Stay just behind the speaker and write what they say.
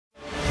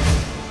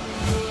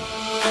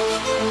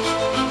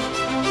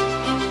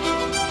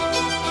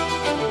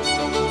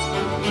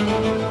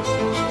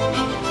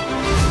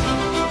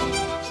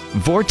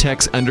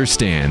Vortex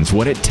understands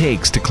what it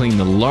takes to clean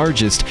the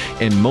largest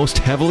and most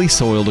heavily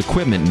soiled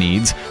equipment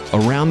needs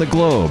around the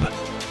globe.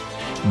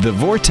 The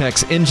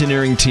Vortex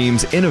engineering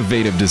team's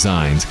innovative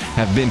designs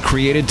have been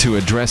created to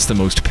address the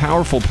most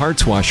powerful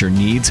parts washer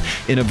needs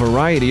in a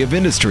variety of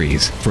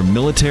industries, from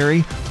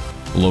military,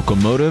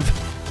 locomotive,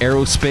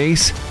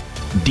 aerospace,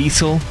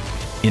 diesel,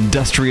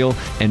 industrial,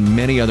 and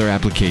many other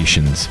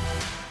applications.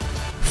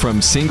 From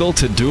single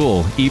to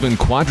dual, even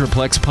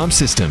quadruplex pump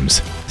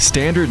systems,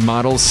 standard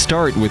models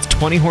start with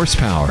 20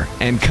 horsepower,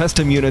 and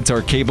custom units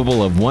are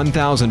capable of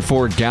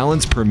 1,004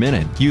 gallons per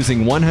minute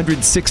using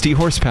 160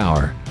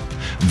 horsepower.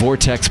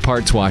 Vortex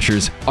parts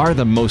washers are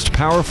the most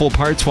powerful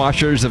parts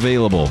washers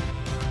available.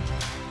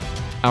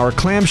 Our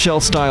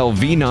clamshell-style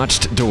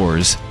V-notched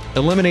doors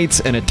eliminates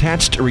an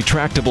attached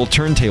retractable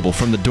turntable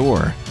from the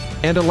door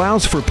and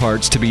allows for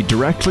parts to be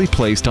directly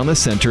placed on the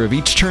center of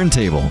each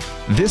turntable.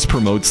 This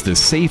promotes the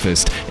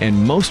safest and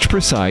most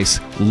precise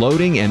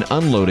loading and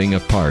unloading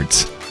of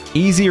parts.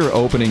 Easier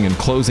opening and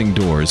closing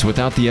doors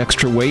without the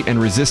extra weight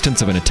and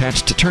resistance of an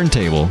attached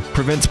turntable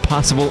prevents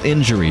possible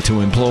injury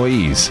to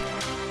employees.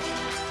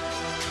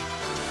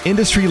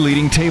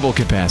 Industry-leading table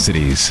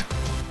capacities.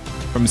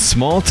 From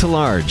small to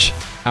large,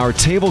 our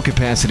table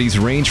capacities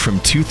range from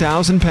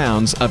 2,000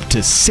 pounds up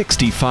to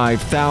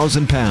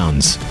 65,000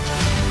 pounds.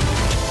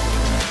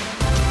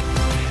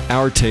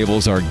 Our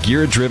tables are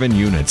gear-driven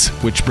units,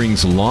 which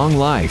brings long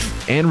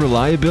life and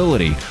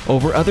reliability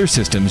over other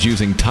systems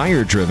using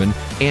tire-driven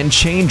and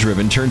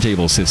chain-driven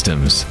turntable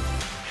systems.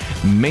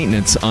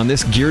 Maintenance on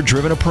this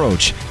gear-driven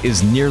approach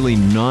is nearly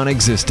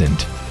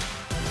non-existent.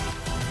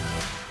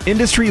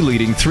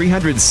 Industry-leading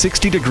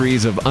 360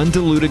 degrees of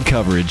undiluted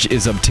coverage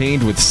is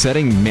obtained with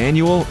setting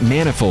manual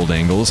manifold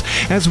angles,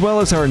 as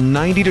well as our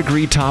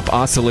 90-degree top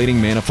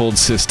oscillating manifold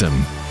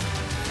system.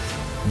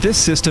 This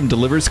system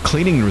delivers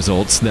cleaning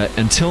results that,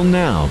 until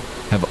now,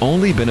 have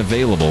only been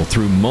available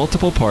through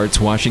multiple parts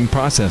washing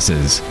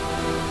processes.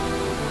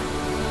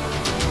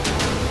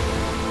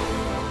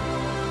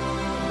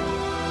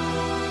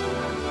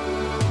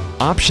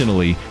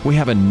 Optionally, we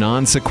have a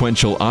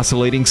non-sequential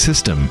oscillating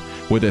system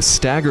with a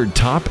staggered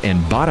top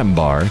and bottom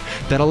bar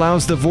that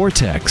allows the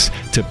Vortex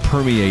to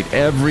permeate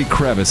every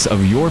crevice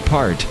of your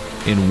part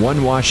in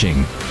one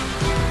washing.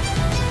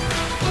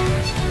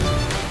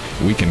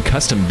 We can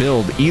custom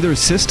build either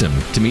system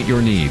to meet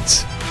your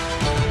needs.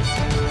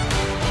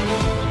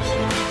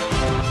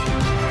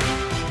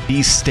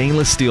 These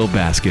stainless steel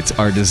baskets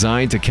are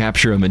designed to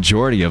capture a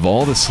majority of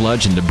all the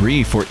sludge and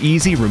debris for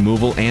easy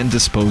removal and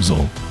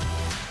disposal.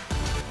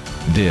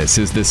 This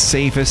is the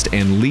safest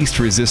and least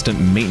resistant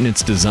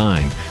maintenance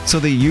design, so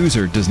the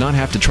user does not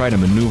have to try to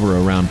maneuver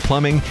around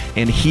plumbing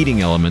and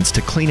heating elements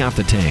to clean out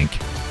the tank.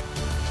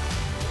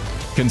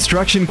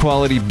 Construction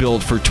quality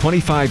built for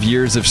 25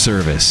 years of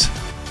service.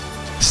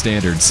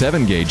 Standard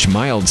 7-gauge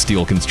mild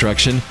steel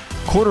construction,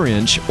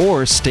 quarter-inch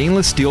or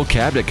stainless steel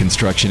cabinet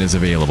construction is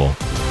available.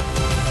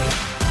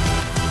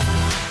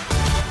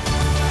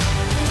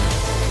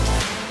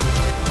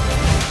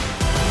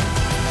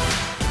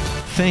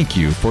 Thank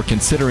you for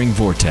considering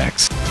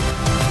Vortex.